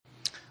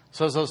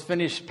So as I was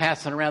finished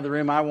passing around the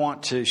room, I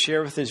want to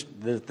share with this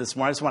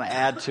morning. I just want to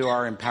add to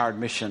our empowered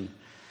mission.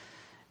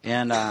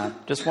 And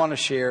just want to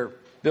share,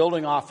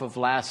 building off of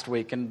last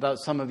week. And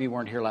some of you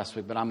weren't here last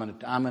week, but I'm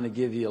going to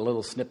give you a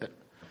little snippet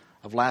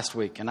of last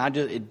week. And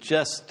it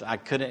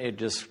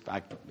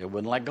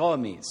wouldn't let go of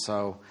me.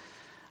 So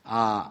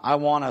I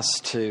want us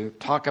to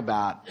talk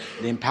about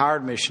the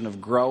empowered mission of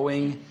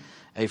growing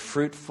a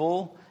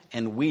fruitful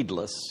and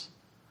weedless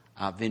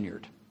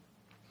vineyard.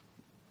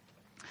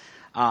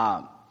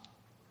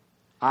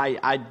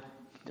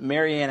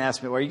 Mary Ann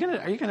asked me, well, are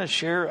you going to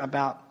share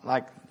about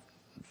like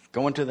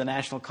going to the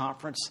national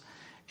conference?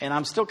 And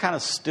I'm still kind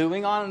of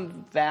stewing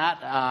on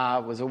that.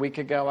 It was a week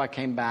ago I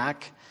came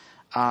back.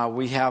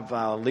 We have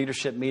a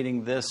leadership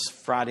meeting this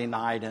Friday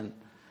night, and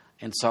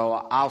so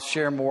I'll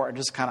share more,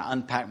 just kind of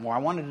unpack more. I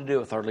wanted to do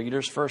it with our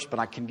leaders first, but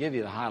I can give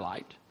you the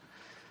highlight.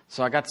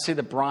 So I got to see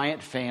the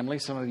Bryant family.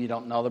 Some of you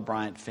don't know the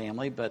Bryant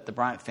family, but the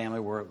Bryant family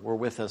were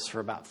with us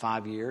for about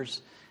 5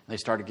 years. They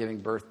started giving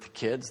birth to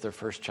kids. Their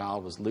first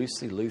child was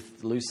Lucy.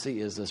 Lucy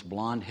is this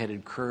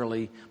blonde-headed,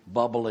 curly,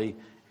 bubbly,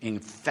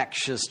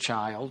 infectious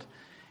child.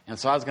 And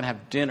so I was going to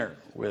have dinner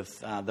with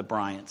the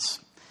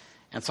Bryants.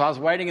 And so I was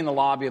waiting in the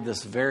lobby of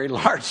this very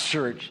large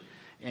church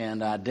in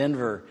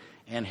Denver.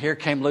 And here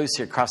came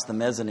Lucy across the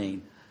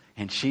mezzanine.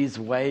 And she's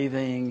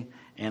waving.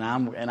 And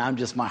I'm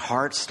just, my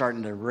heart's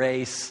starting to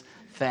race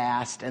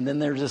fast. And then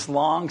there's this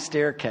long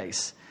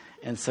staircase.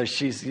 And so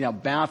she's,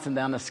 bouncing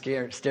down the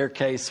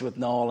staircase with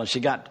Noel. And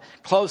she got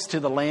close to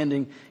the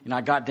landing.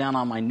 I got down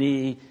on my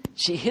knee.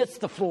 She hits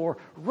the floor,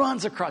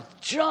 runs across,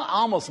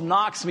 almost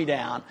knocks me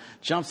down,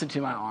 jumps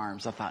into my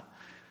arms. I thought,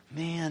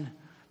 man,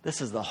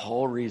 this is the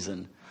whole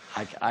reason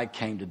I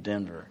came to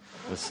Denver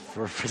was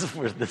for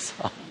this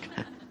song.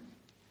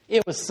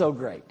 It was so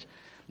great.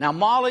 Now,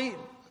 Molly,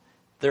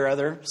 their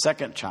other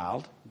second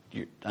child,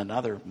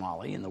 another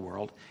Molly in the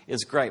world,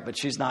 is great, but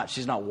she's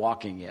not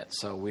walking yet,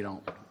 so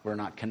we're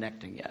not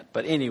connecting yet.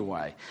 But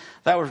anyway,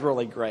 that was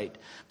really great.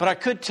 But I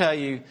could tell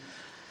you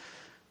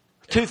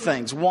two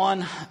things.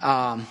 One,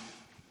 I'm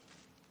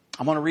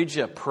going to read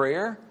you a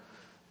prayer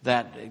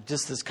that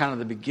just is kind of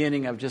the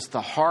beginning of just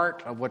the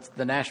heart of what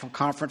the national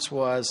conference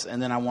was,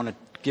 and then I want to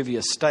give you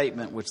a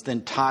statement which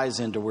then ties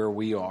into where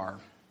we are.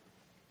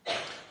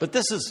 But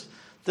this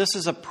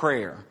is a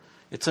prayer.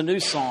 It's a new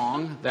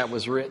song that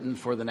was written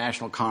for the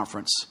national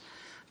conference.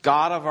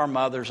 God of our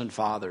mothers and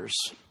fathers,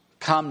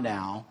 come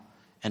now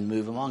and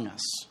move among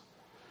us.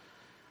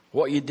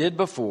 What you did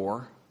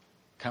before,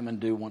 come and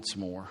do once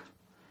more.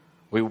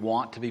 We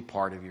want to be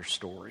part of your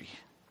story.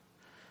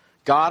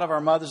 God of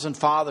our mothers and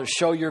fathers,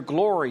 show your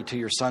glory to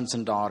your sons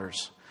and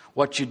daughters.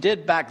 What you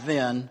did back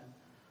then,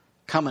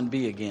 come and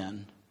be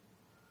again.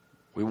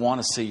 We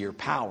want to see your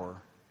power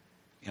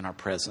in our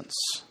presence.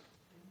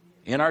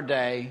 In our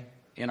day,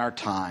 in our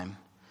time,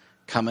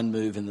 come and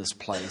move in this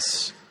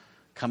place.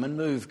 Come and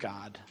move,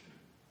 God.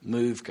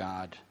 Move,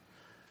 God.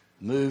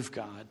 Move,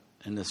 God,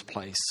 in this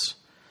place.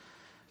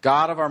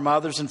 God of our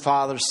mothers and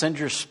fathers, send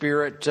your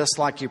Spirit just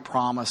like you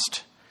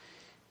promised.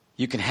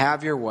 You can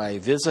have your way.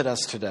 Visit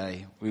us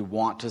today. We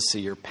want to see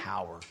your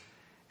power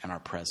in our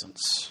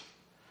presence.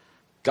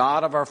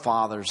 God of our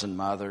fathers and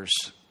mothers,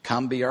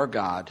 come be our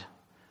God.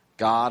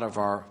 God of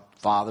our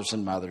fathers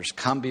and mothers,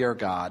 come be our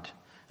God.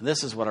 And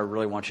this is what I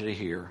really want you to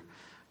hear.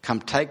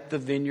 Come take the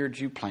vineyard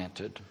you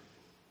planted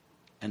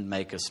and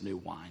make us new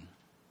wine.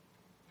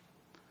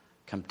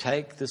 Come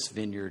take this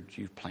vineyard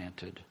you've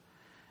planted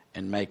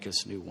and make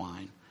us new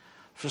wine.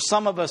 For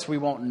some of us, we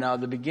won't know.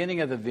 The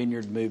beginning of the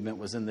vineyard movement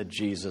was in the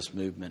Jesus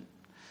movement.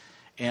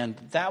 And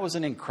that was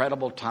an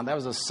incredible time. That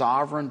was a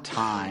sovereign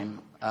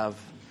time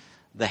of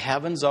the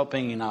heavens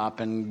opening up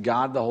and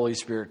God, the Holy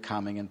Spirit,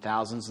 coming, and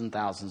thousands and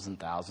thousands and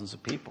thousands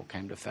of people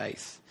came to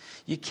faith.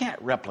 You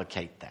can't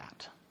replicate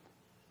that.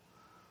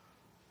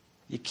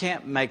 You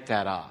can't make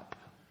that up.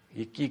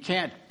 You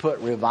can't put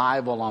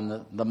revival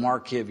on the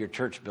marquee of your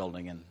church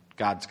building and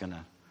God's going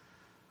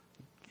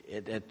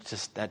to...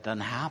 that doesn't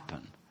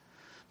happen.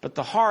 But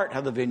the heart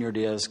of the vineyard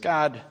is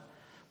God,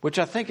 which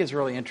I think is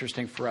really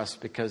interesting for us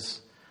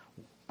because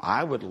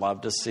I would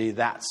love to see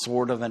that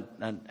sort of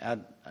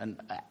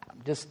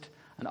just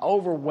an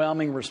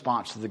overwhelming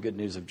response to the good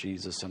news of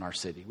Jesus in our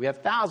city. We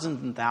have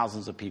thousands and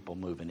thousands of people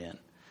moving in.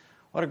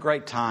 What a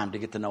great time to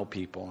get to know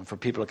people and for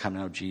people to come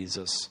to know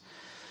Jesus.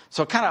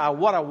 So kind of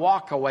what I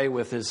walk away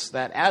with is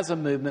that as a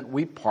movement,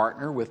 we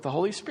partner with the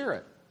Holy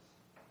Spirit.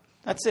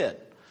 That's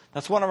it.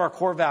 That's one of our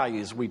core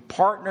values. We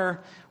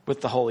partner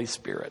with the Holy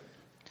Spirit.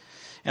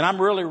 And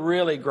I'm really,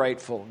 really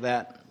grateful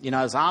that,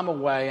 as I'm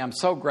away, I'm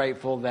so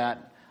grateful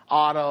that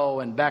Otto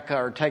and Becca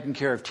are taking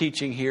care of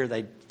teaching here.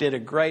 They did a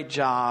great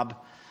job.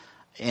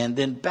 And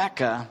then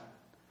Becca,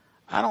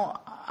 I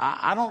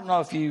don't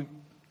know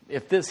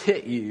if this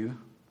hit you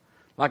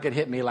like it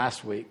hit me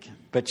last week,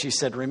 but she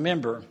said,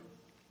 remember,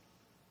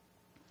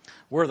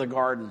 we're the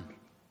garden,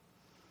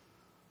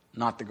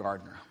 not the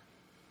gardener.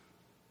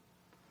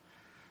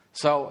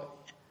 So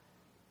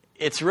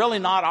it's really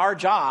not our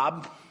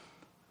job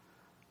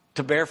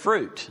to bear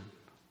fruit.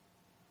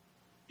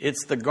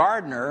 It's the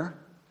gardener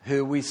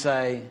who we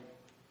say,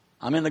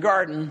 I'm in the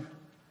garden,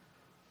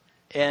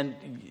 and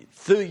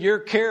through your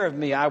care of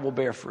me, I will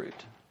bear fruit.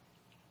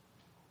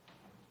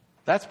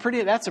 That's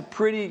a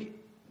pretty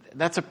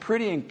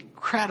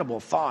incredible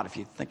thought if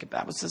you think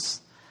about it. It was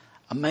just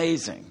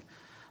amazing.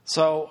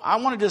 So I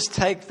want to just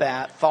take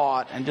that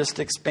thought and just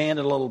expand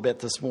it a little bit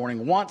this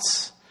morning.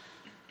 Once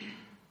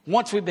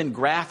we've been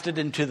grafted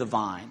into the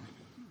vine,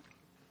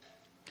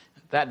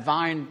 that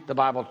vine, the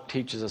Bible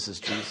teaches us, is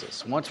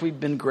Jesus. Once we've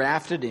been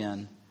grafted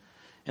in,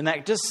 and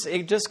it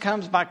just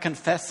comes by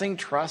confessing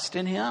trust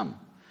in Him.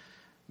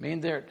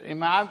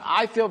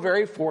 I feel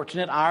very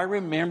fortunate. I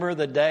remember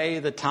the day,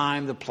 the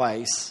time, the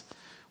place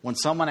when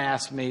someone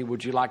asked me,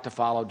 would you like to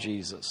follow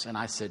Jesus? And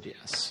I said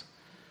yes.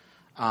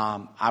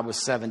 I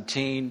was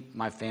 17.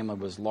 My family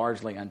was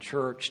largely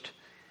unchurched.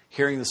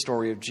 Hearing the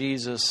story of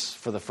Jesus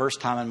for the first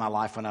time in my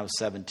life when I was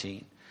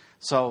 17.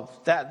 So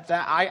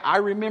I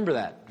remember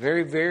that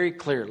very, very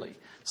clearly.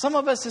 Some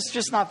of us, it's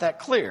just not that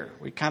clear.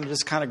 We kind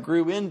of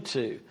grew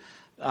into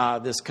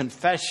this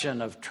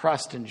confession of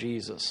trust in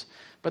Jesus.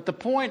 But the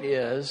point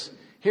is,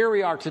 here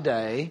we are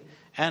today,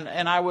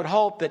 and I would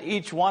hope that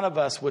each one of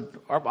us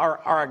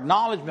our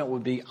acknowledgement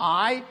would be,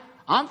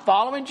 I'm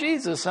following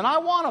Jesus, and I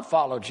want to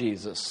follow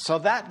Jesus. So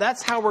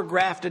that's how we're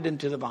grafted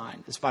into the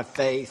vine. It's by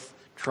faith,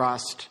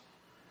 trust,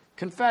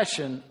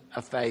 confession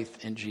of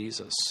faith in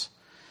Jesus.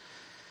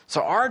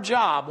 So our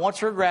job,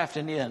 once we're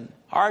grafted in,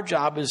 our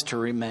job is to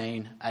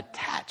remain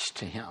attached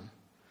to Him.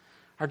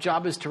 Our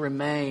job is to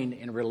remain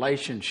in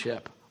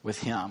relationship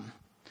with Him,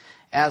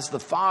 as the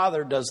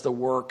Father does the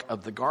work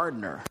of the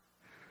gardener,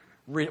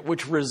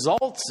 which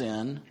results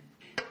in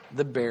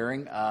the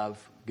bearing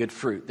of good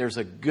fruit. There's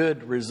a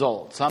good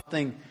result.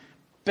 Something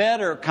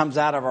better comes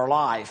out of our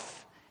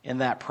life in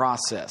that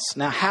process.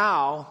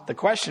 Now, the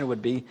question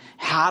would be,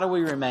 how do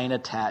we remain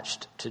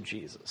attached to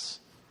Jesus?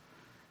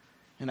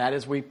 And that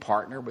is, we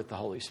partner with the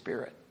Holy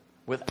Spirit.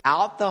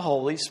 Without the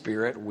Holy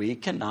Spirit, we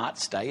cannot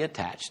stay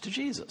attached to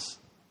Jesus.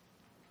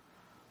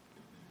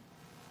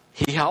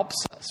 He helps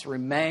us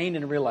remain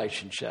in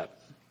relationship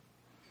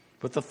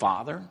with the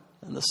Father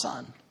and the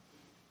Son.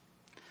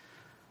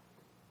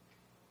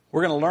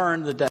 We're going to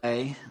learn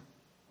today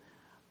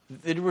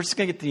that we're just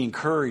going to get the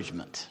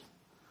encouragement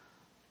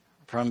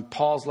from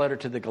Paul's letter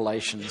to the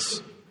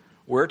Galatians.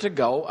 We're to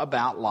go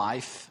about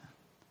life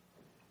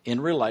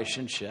in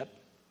relationship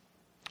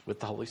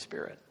with the Holy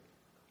Spirit.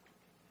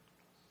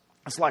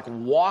 It's like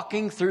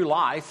walking through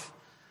life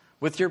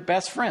with your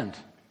best friend.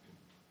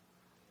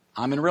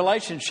 I'm in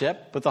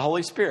relationship with the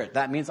Holy Spirit.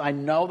 That means I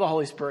know the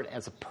Holy Spirit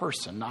as a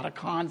person, not a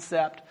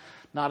concept,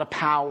 not a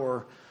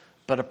power,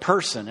 but a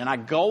person. And I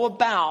go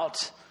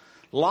about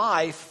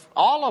life,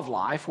 all of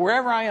life,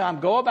 wherever I am,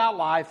 go about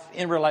life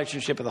in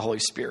relationship with the Holy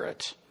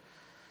Spirit.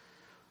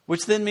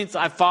 Which then means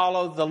I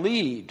follow the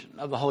lead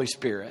of the Holy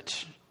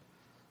Spirit.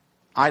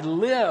 I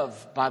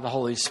live by the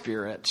Holy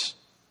Spirit.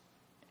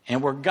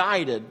 And we're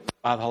guided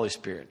by the Holy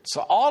Spirit.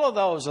 So all of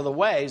those are the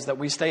ways that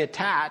we stay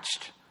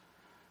attached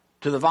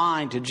to the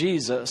vine, to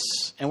Jesus,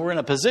 and we're in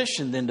a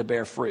position then to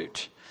bear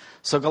fruit.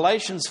 So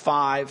Galatians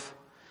 5,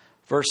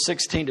 verse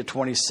 16 to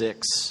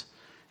 26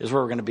 is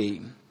where we're going to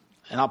be.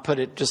 And I'll put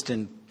it just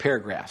in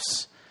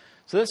paragraphs.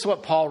 So this is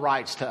what Paul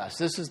writes to us.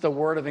 This is the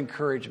word of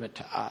encouragement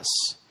to us.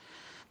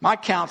 My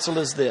counsel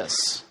is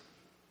this: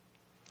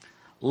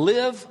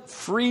 live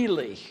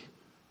freely,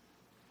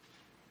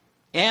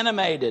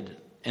 animated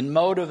and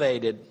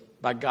motivated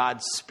by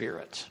God's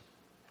Spirit.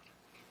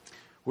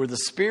 Where the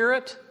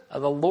Spirit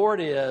of the Lord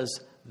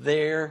is,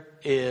 there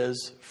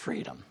is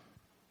freedom.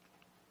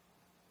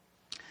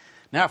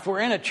 Now, if we're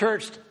in a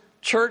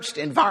churched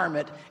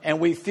environment and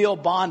we feel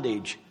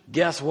bondage,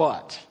 guess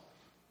what?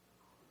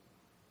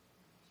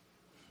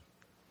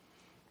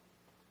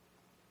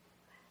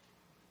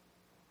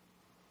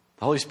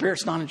 The Holy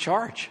Spirit's not in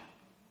charge.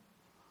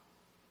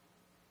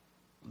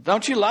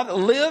 Don't you love it?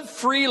 Live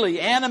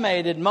freely,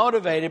 animated,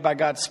 motivated by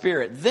God's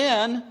Spirit.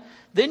 Then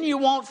you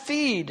won't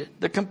feed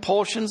the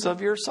compulsions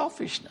of your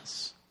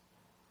selfishness.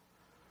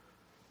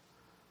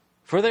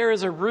 For there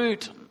is a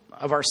root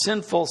of our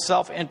sinful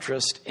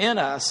self-interest in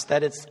us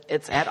that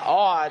it's at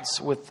odds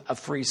with a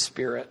free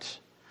spirit.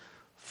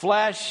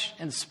 Flesh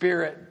and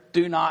spirit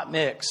do not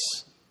mix.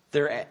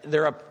 They're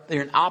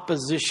in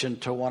opposition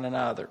to one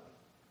another.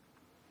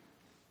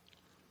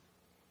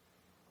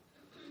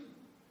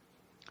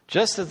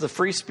 Just as the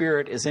free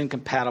spirit is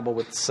incompatible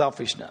with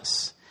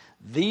selfishness,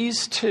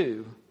 these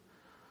two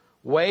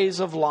ways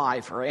of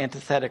life are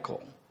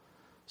antithetical,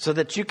 so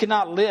that you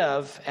cannot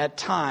live at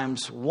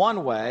times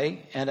one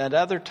way and at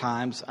other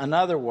times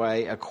another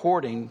way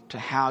according to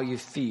how you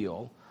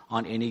feel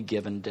on any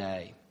given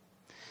day.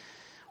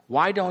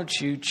 Why don't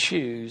you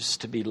choose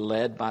to be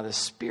led by the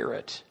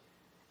Spirit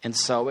and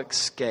so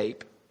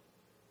escape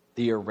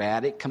the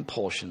erratic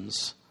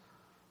compulsions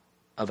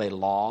of a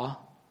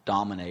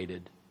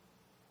law-dominated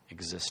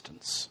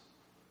existence?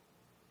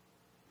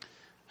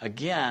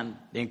 Again,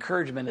 the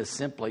encouragement is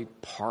simply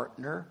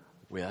partner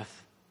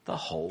with the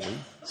Holy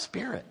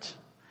Spirit.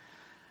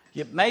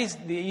 You may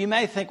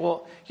think,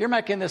 well, you're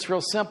making this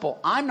real simple.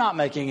 I'm not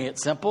making it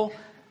simple.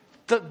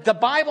 The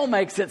Bible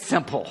makes it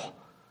simple.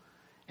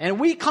 And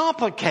we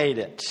complicate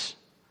it.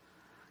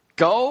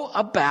 Go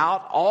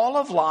about all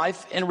of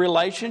life in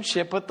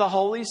relationship with the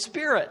Holy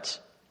Spirit.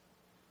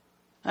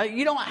 Now,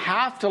 you don't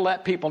have to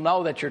let people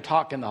know that you're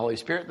talking the Holy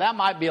Spirit. That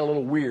might be a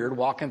little weird,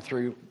 walking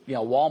through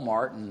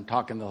Walmart and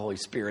talking the Holy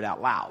Spirit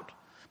out loud.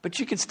 But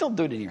you can still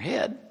do it in your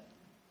head.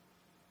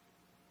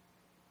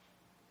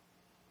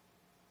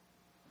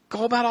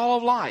 Go about all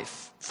of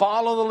life.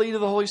 Follow the lead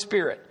of the Holy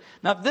Spirit.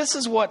 Now, this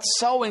is what's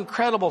so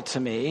incredible to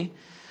me.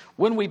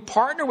 When we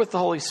partner with the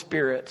Holy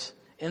Spirit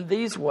in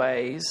these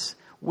ways,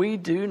 we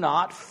do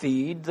not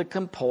feed the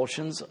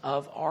compulsions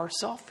of our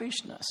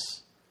selfishness.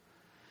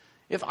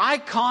 If I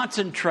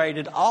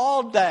concentrated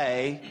all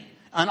day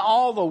on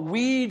all the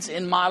weeds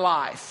in my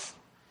life,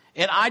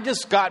 and I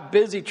just got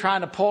busy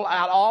trying to pull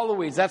out all the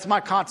weeds, that's my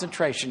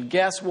concentration.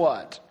 Guess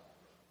what?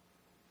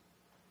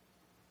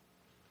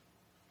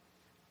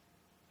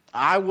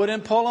 I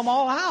wouldn't pull them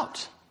all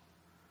out.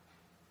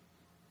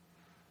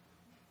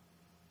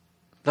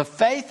 The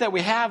faith that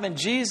we have in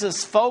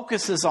Jesus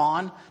focuses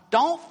on,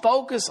 don't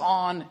focus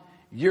on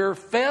your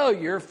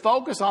failure,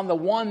 focus on the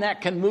one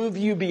that can move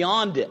you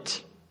beyond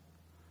it.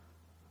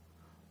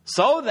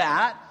 So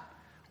that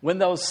when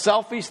those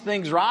selfish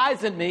things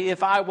rise in me,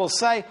 if I will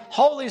say,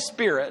 Holy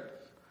Spirit,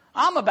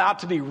 I'm about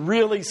to be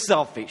really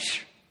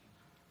selfish.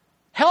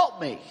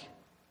 Help me.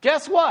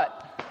 Guess what?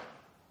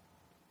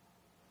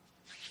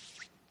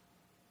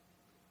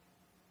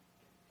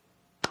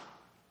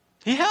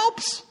 He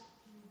helps.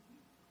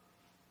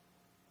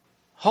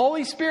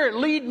 Holy Spirit,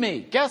 lead me.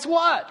 Guess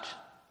what?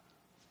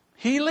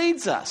 He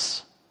leads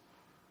us.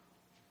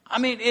 I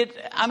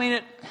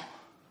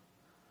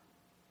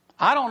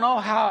don't know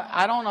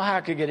how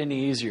it could get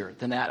any easier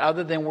than that,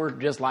 other than we're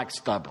just like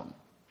stubborn.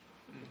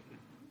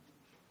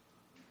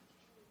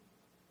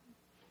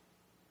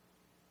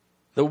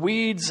 The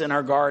weeds in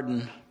our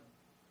garden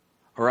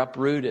are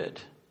uprooted,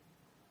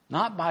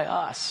 not by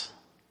us,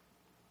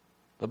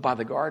 but by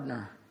the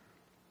gardener.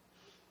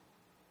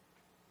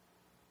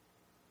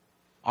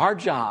 Our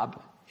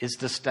job is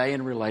to stay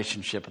in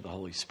relationship with the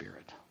Holy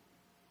Spirit,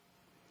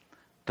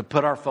 to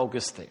put our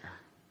focus there.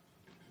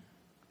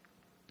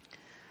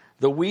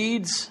 The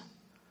weeds,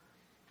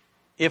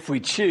 if we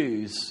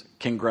choose,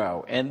 can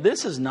grow. And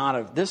this is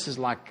not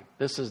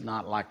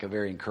like a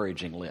very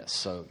encouraging list.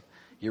 So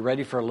you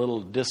ready for a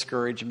little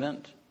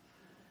discouragement?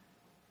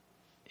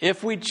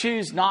 If we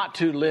choose not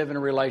to live in a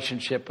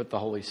relationship with the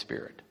Holy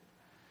Spirit,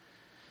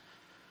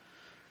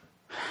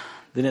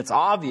 then it's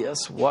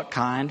obvious what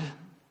kind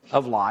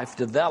of life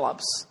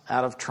develops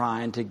out of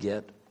trying to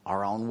get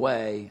our own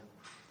way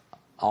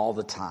all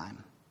the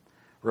time.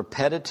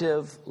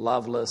 Repetitive,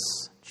 loveless,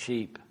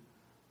 cheap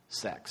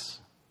sex.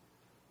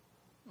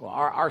 Well,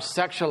 our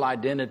sexual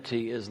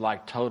identity is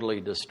like totally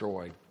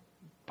destroyed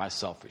by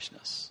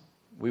selfishness.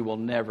 We will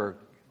never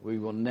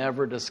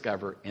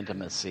discover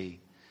intimacy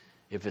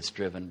if it's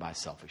driven by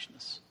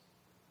selfishness.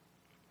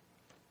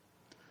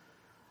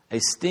 A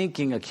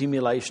stinking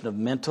accumulation of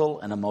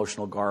mental and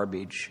emotional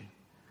garbage,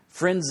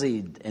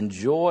 frenzied and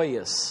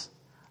joyous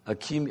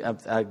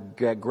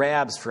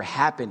grabs for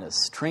happiness,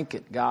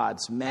 trinket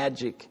gods,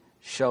 magic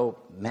show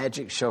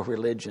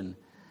religion,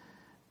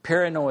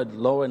 paranoid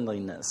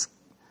loneliness,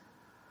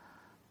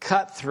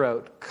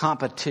 cutthroat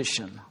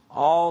competition,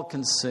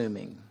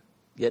 all-consuming,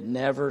 yet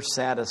never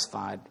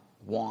satisfied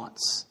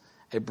wants,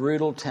 a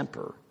brutal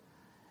temper,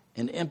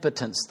 an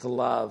impotence to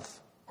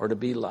love or to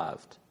be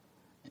loved.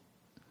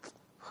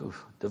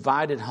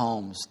 Divided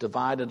homes,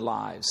 divided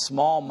lives,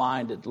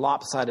 small-minded,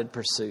 lopsided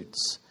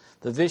pursuits,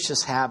 the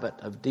vicious habit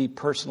of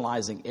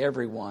depersonalizing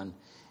everyone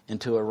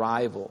into a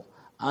rival,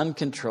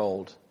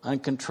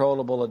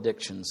 uncontrollable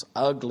addictions,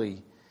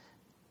 ugly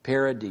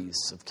parodies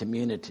of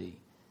community.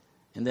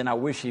 And then I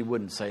wish he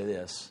wouldn't say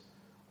this,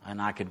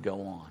 and I could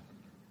go on.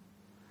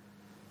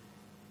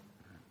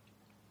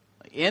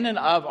 In and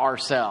of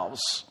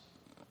ourselves,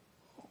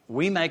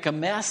 we make a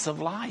mess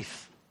of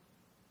life.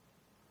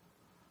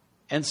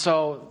 And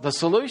so the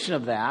solution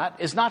of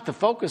that is not to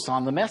focus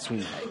on the mess we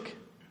make.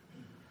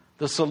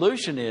 The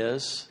solution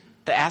is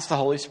to ask the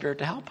Holy Spirit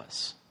to help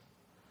us.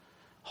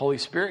 Holy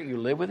Spirit, you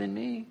live within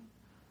me.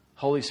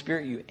 Holy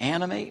Spirit, you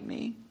animate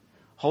me.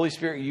 Holy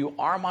Spirit, you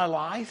are my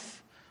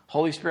life.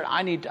 Holy Spirit,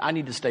 I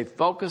need to stay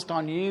focused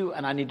on you,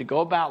 and I need to go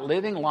about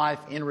living life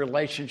in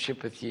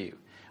relationship with you.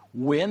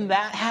 When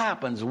that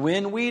happens,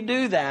 when we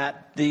do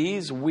that,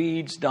 these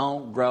weeds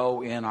don't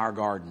grow in our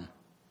garden.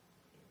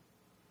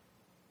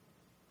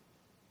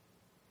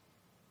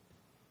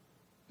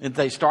 If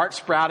they start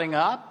sprouting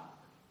up,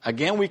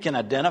 again, we can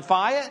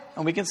identify it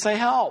and we can say,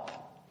 help.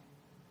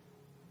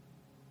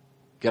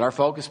 Get our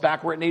focus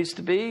back where it needs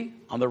to be,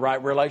 on the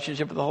right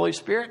relationship with the Holy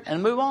Spirit,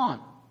 and move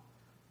on.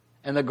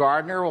 And the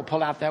gardener will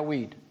pull out that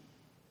weed.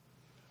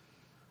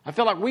 I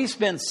feel like we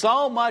spend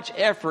so much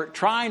effort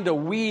trying to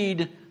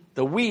weed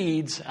the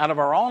weeds out of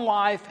our own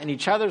life and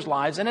each other's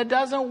lives, and it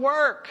doesn't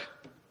work.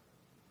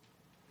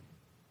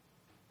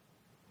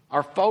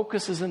 Our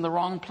focus is in the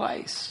wrong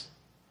place.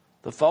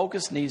 The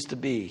focus needs to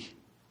be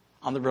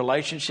on the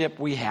relationship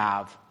we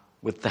have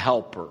with the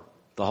Helper,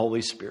 the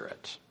Holy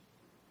Spirit.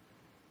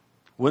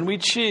 When we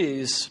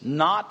choose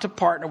not to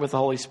partner with the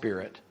Holy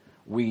Spirit,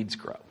 weeds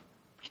grow.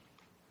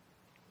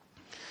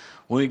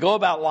 When we go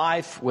about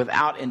life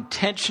without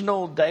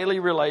intentional daily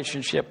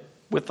relationship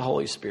with the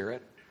Holy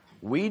Spirit,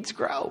 weeds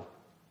grow.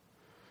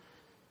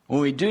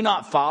 When we do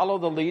not follow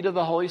the lead of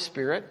the Holy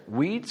Spirit,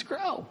 weeds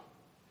grow.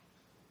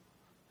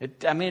 It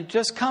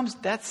just comes,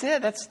 that's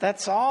it.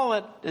 That's all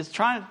it is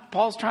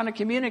Paul's trying to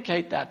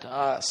communicate that to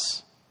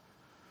us.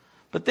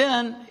 But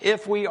then,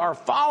 if we are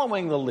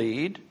following the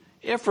lead,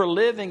 if we're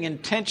living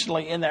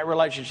intentionally in that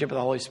relationship with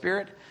the Holy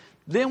Spirit,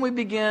 then we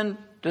begin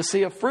to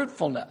see a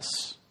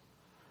fruitfulness.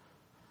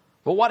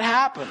 But what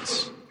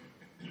happens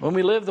when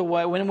we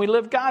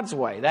live God's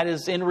way? That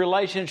is, in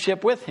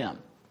relationship with Him,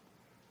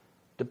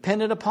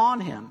 dependent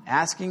upon Him,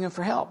 asking Him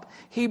for help.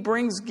 He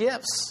brings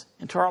gifts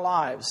into our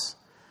lives,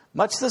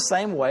 much the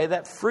same way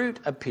that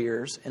fruit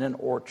appears in an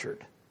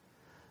orchard.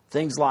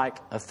 Things like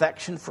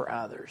affection for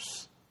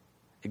others,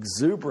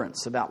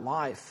 exuberance about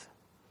life,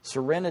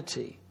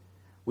 serenity.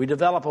 We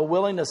develop a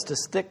willingness to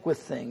stick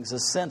with things, a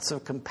sense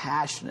of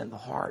compassion in the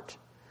heart,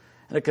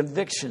 and a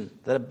conviction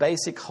that a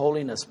basic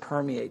holiness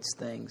permeates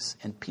things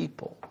and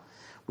people.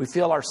 We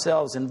feel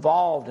ourselves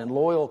involved in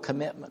loyal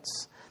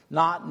commitments,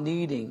 not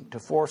needing to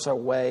force our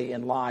way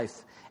in life,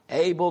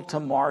 able to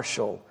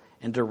marshal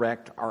and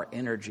direct our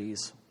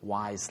energies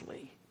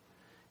wisely.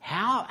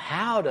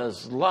 How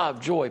does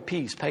love, joy,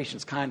 peace,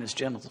 patience, kindness,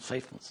 gentleness,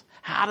 faithfulness,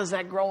 how does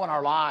that grow in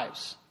our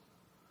lives?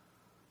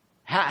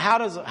 How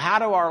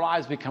do our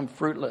lives become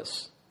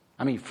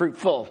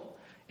fruitful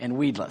and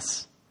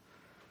weedless?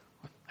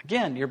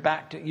 Again,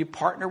 you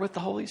partner with the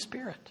Holy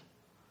Spirit.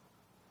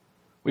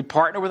 We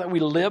partner with it. We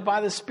live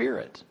by the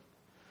Spirit.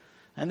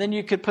 And then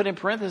you could put in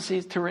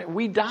parentheses,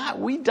 we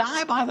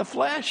die by the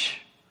flesh.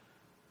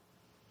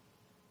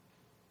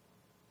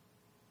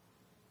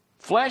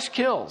 Flesh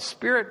kills.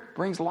 Spirit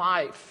brings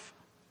life.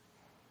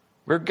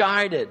 We're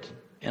guided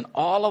in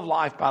all of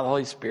life by the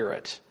Holy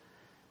Spirit.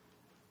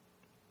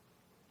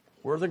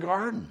 We're the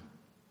garden.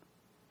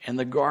 And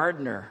the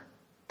gardener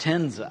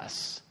tends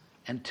us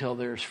until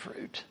there's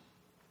fruit.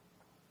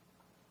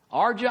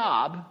 Our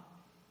job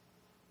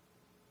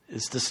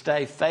is to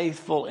stay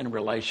faithful in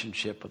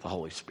relationship with the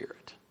Holy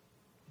Spirit.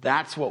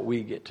 That's what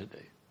we get to do.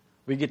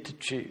 We get to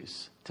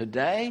choose.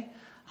 Today,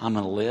 I'm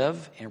going to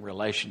live in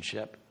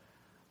relationship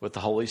with the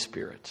Holy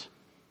Spirit.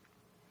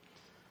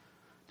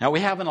 Now, we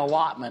have an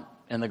allotment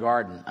in the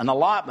garden. An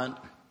allotment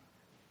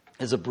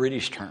is a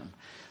British term.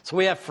 So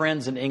we have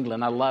friends in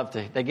England.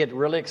 They get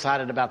really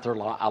excited about their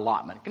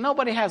allotment.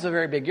 Nobody has a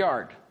very big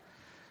yard.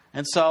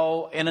 And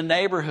so in a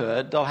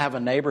neighborhood, they'll have a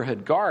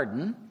neighborhood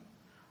garden,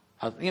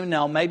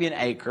 maybe an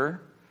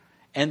acre,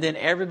 and then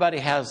everybody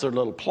has their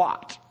little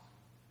plot,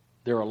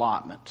 their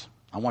allotment.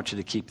 I want you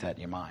to keep that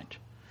in your mind.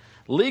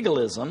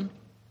 Legalism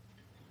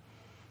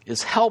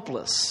is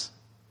helpless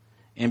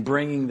in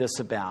bringing this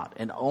about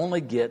and only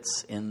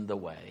gets in the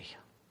way.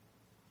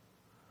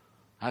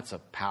 That's a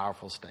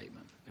powerful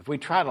statement. If we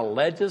try to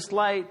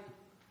legislate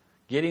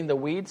getting the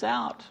weeds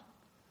out,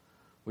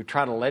 we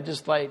try to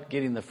legislate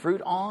getting the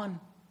fruit on,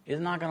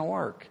 it's not going to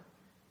work.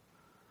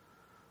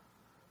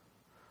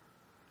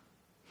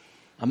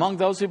 Among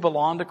those who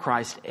belong to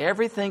Christ,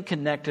 everything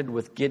connected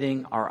with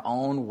getting our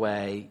own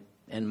way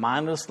and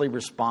mindlessly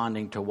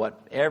responding to what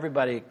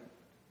everybody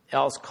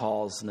else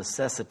calls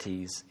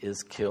necessities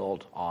is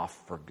killed off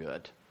for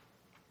good.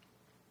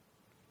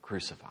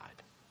 Crucified.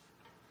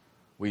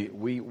 We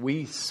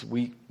want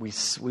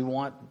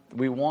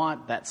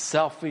that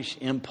selfish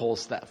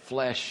impulse, that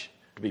flesh,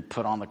 to be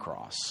put on the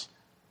cross,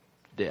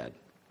 dead.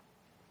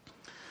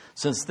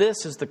 Since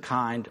this is the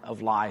kind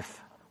of life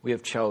we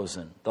have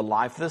chosen, the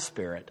life of the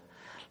Spirit,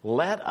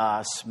 let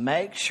us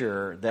make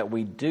sure that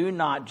we do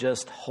not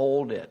just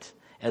hold it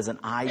as an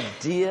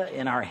idea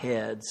in our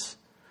heads,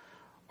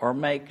 or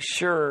make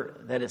sure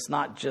that it's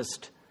not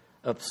just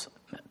an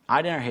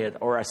idea in our head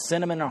or a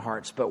sentiment in our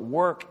hearts, but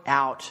work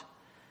out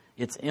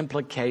its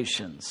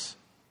implications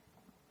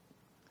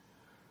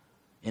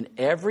in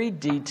every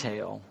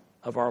detail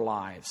of our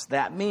lives.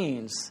 That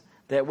means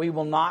that we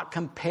will not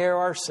compare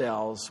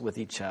ourselves with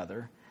each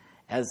other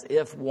as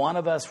if one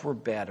of us were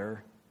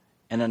better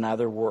and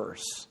another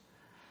worse.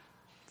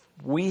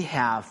 We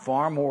have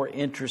far more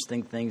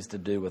interesting things to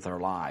do with our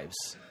lives.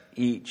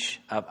 Each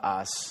of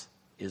us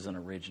is an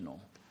original.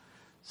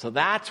 So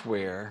that's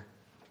where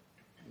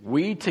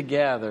we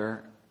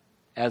together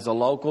as a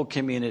local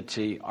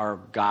community are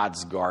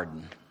God's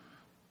garden.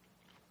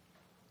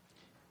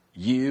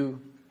 You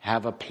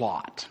have a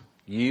plot.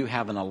 You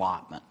have an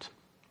allotment.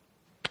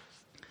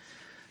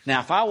 Now,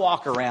 if I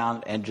walk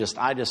around and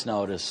I just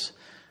notice,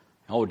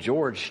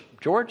 George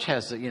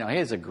has, he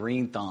has a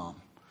green thumb.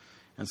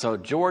 And so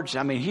George,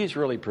 he's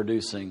really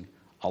producing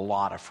a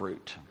lot of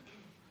fruit.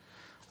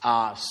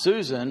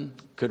 Susan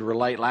could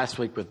relate last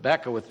week with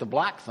Becca with the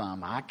black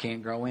thumb. I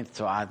can't grow in,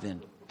 so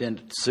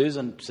then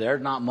Susan,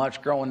 there's not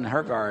much growing in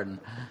her garden.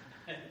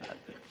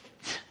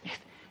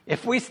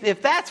 If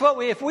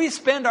we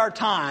spend our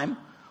time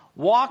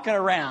walking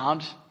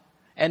around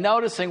and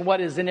noticing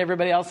what is in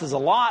everybody else's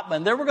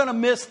allotment, then we're going to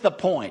miss the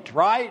point,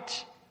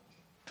 right?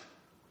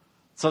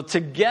 So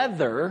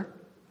together,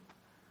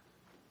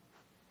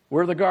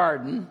 we're the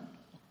garden.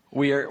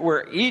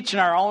 We're each in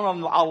our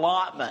own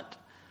allotment,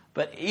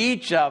 but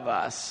each of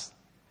us,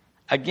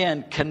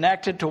 again,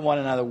 connected to one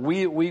another.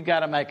 We've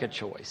got to make a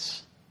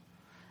choice.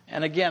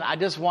 And again, I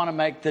just want to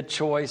make the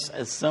choice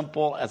as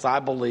simple as I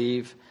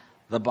believe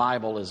the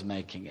Bible is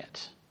making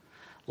it.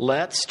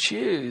 Let's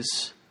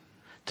choose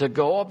to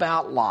go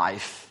about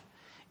life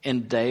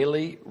in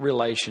daily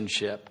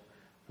relationship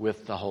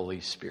with the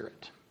Holy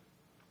Spirit.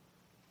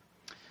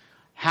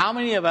 How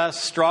many of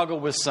us struggle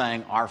with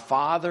saying, "Our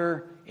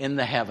Father in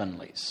the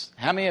heavenlies"?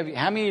 How many of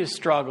you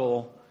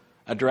struggle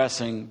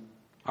addressing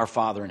our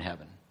Father in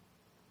heaven?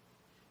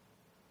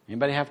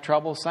 Anybody have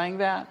trouble saying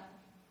that?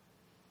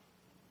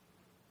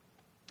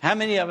 How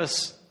many of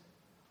us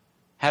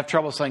have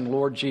trouble saying,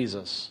 "Lord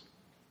Jesus"?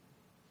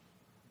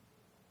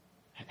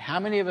 How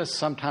many of us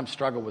sometimes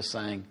struggle with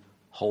saying,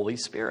 "Holy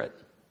Spirit"?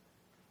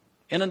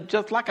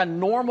 Just like a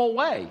normal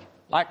way,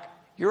 like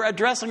you're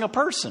addressing a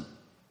person.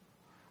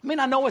 I mean,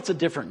 I know it's a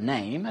different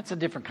name. It's a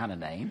different kind of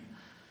name.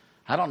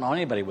 I don't know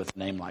anybody with a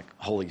name like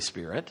Holy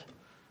Spirit.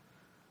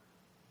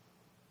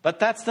 But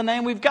that's the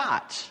name we've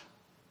got.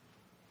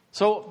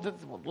 So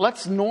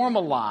let's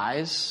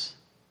normalize.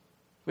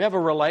 We have a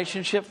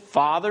relationship,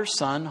 Father,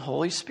 Son,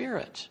 Holy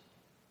Spirit.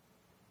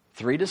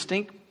 3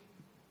 distinct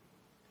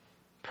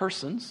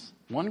persons,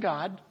 one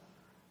God.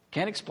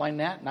 Can't explain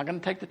that. Not going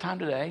to take the time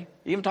today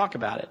to even talk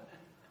about it.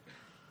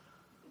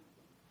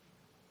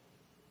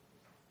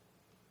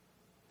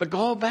 But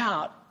go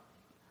about.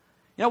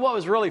 You know what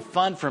was really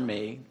fun for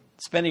me,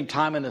 spending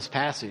time in this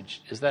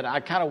passage, is that I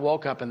kind of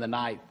woke up in the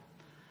night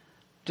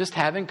just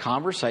having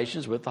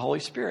conversations with the Holy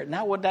Spirit.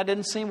 Now, that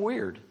didn't seem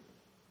weird.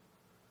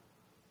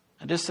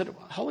 I just said,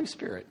 "Holy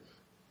Spirit,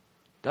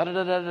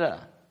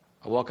 da-da-da-da-da."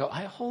 I woke up,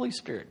 "Hey, Holy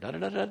Spirit,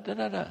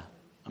 da-da-da-da-da-da."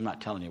 I'm not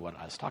telling you what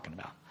I was talking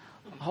about.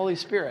 Holy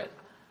Spirit.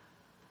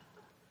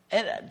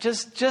 And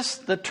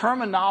just the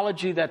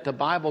terminology that the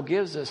Bible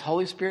gives us,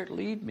 Holy Spirit,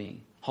 lead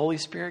me. Holy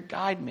Spirit,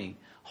 guide me.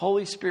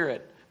 Holy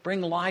Spirit,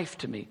 bring life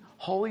to me.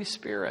 Holy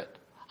Spirit,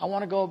 I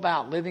want to go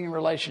about living in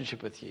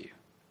relationship with you.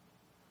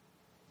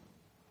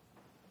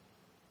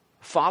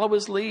 Follow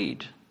his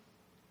lead.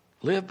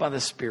 Live by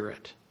the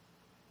Spirit.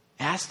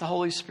 Ask the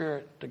Holy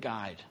Spirit to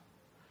guide.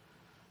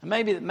 And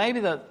maybe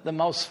the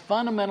most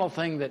fundamental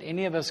thing that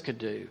any of us could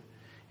do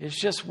is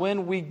just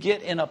when we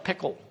get in a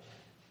pickle,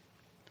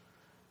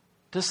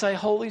 to say,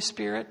 "Holy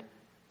Spirit,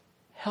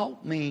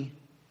 help me.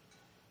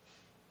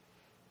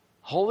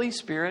 Holy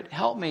Spirit,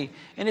 help me."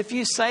 And if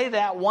you say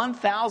that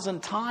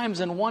 1,000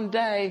 times in one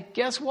day,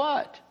 guess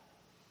what?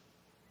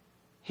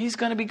 He's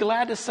going to be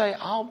glad to say,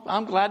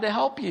 "I'm glad to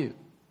help you."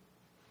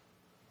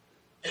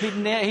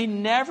 He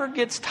never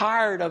gets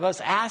tired of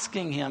us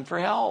asking him for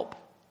help.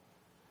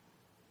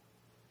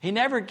 He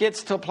never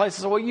gets to a place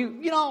that says, "Well,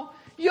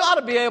 you ought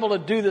to be able to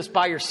do this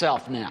by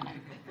yourself now."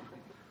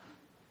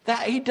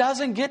 That he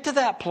doesn't get to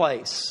that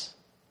place.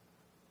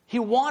 He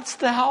wants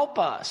to help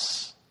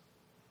us.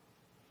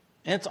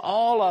 It's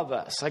all of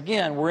us.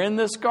 Again, we're in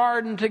this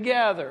garden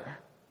together.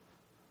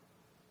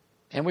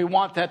 And we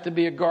want that to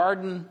be a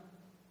garden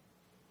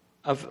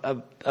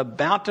of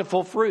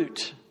bountiful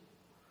fruit.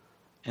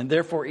 And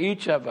therefore,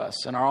 each of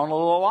us in our own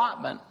little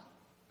allotment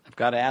have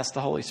got to ask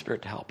the Holy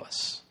Spirit to help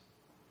us.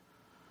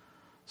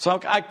 So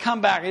I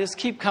just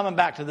keep coming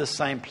back to this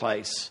same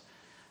place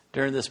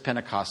during this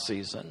Pentecost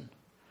season.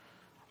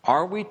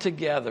 Are we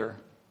together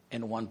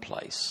in one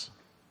place?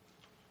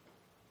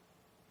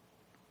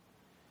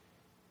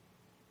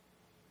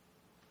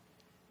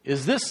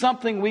 Is this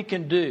something we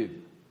can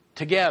do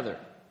together?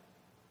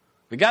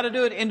 We got to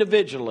do it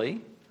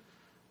individually.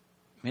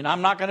 I mean,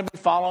 I'm not going to be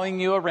following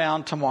you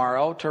around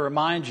tomorrow to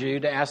remind you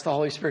to ask the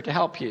Holy Spirit to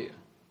help you.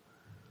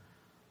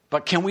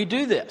 But can we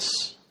do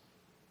this?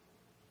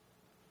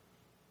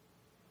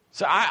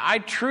 So I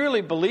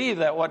truly believe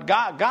that what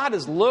God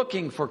is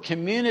looking for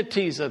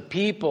communities of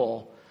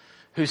people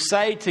who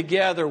say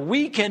together,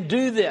 "We can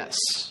do this."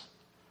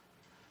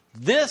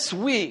 This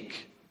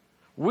week,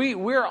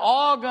 we're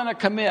all going to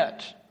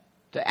commit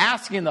to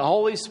asking the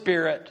Holy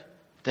Spirit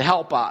to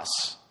help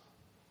us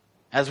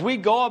as we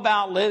go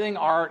about living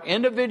our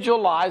individual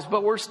lives,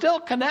 but we're still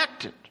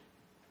connected.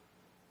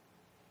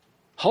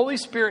 Holy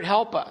Spirit,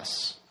 help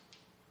us.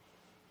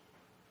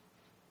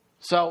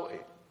 So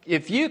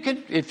if you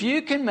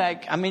can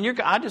make,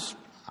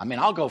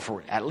 I'll go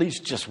for at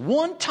least just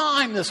one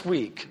time this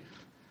week.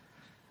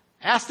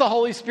 Ask the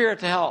Holy Spirit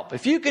to help.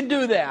 If you can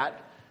do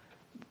that,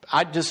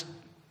 I just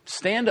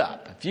stand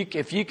up.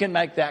 If you can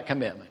make that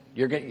commitment,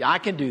 I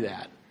can do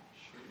that.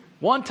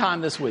 One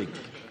time this week.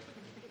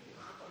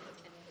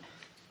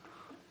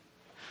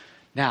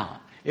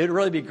 Now, it would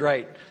really be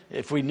great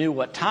if we knew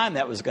what time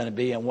that was going to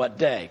be and what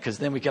day, because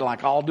then we could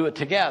all do it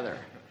together.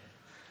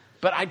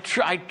 But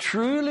I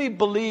truly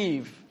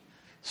believe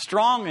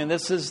strongly, and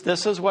this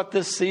is what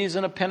this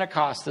season of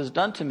Pentecost has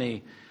done to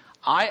me.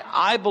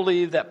 I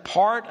believe that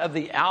part of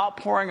the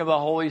outpouring of the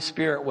Holy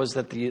Spirit was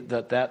that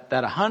that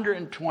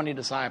 120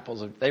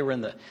 disciples, they were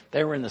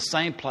in the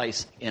same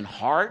place in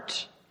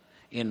heart,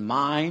 in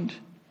mind,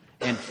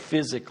 and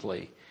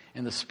physically,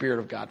 and the Spirit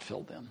of God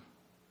filled them.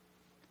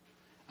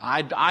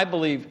 I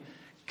believe,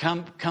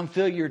 come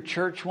fill your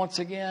church once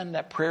again,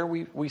 that prayer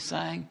we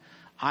sang.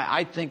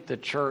 I think the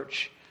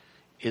church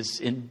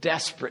is in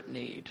desperate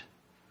need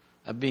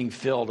of being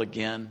filled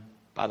again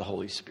by the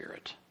Holy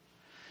Spirit.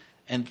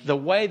 And the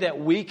way that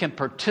we can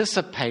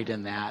participate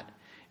in that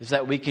is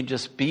that we can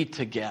just be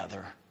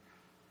together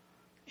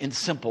in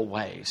simple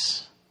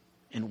ways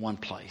in one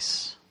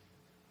place.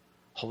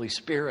 Holy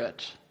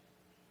Spirit,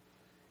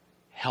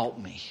 help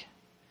me.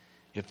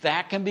 If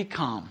that can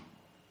become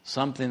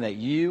something that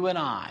you and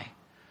I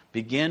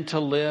begin to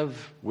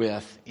live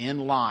with in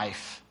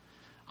life,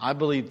 I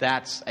believe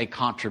that's a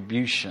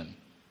contribution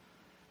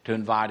to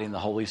inviting the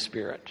Holy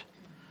Spirit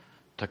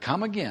to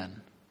come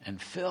again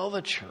and fill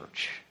the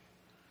church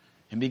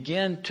and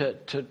begin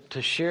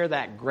to share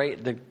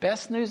the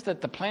best news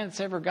that the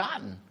planet's ever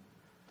gotten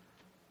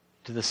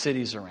to the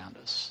cities around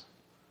us.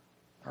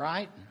 All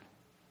right?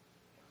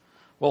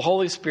 Well,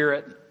 Holy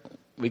Spirit,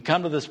 we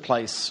come to this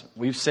place.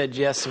 We've said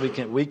yes,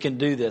 we can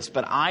do this.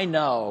 But I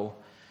know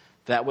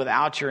that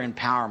without your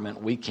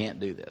empowerment, we can't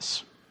do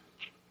this.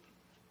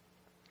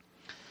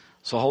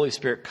 So Holy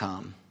Spirit,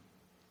 come.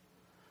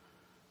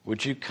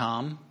 Would you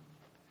come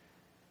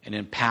and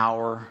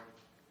empower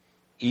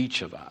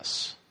each of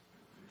us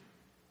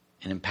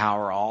and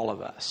empower all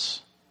of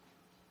us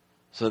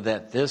so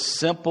that this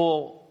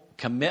simple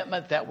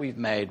commitment that we've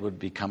made would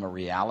become a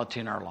reality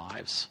in our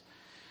lives.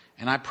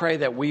 And I pray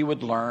that we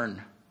would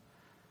learn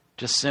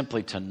just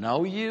simply to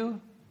know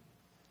you,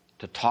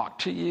 to talk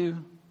to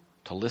you,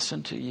 to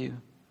listen to you,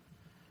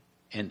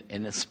 and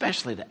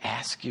especially to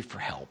ask you for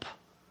help.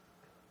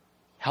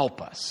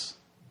 Help us,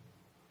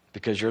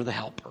 because you're the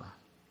helper.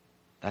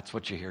 That's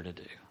what you're here to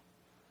do.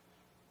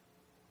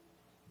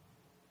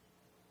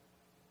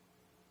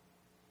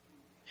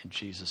 In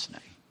Jesus'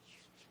 name.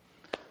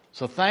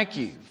 So thank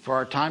you for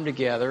our time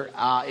together.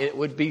 It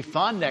would be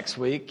fun next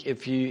week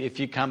if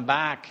you come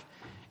back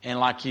and,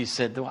 like you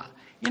said,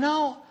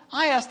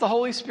 I asked the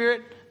Holy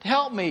Spirit to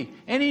help me,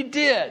 and He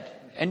did.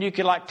 And you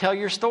could tell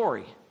your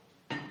story.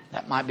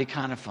 That might be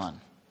kind of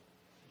fun.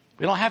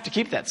 We don't have to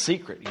keep that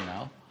secret,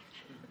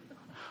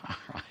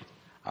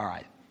 All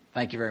right.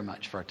 Thank you very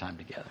much for our time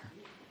together.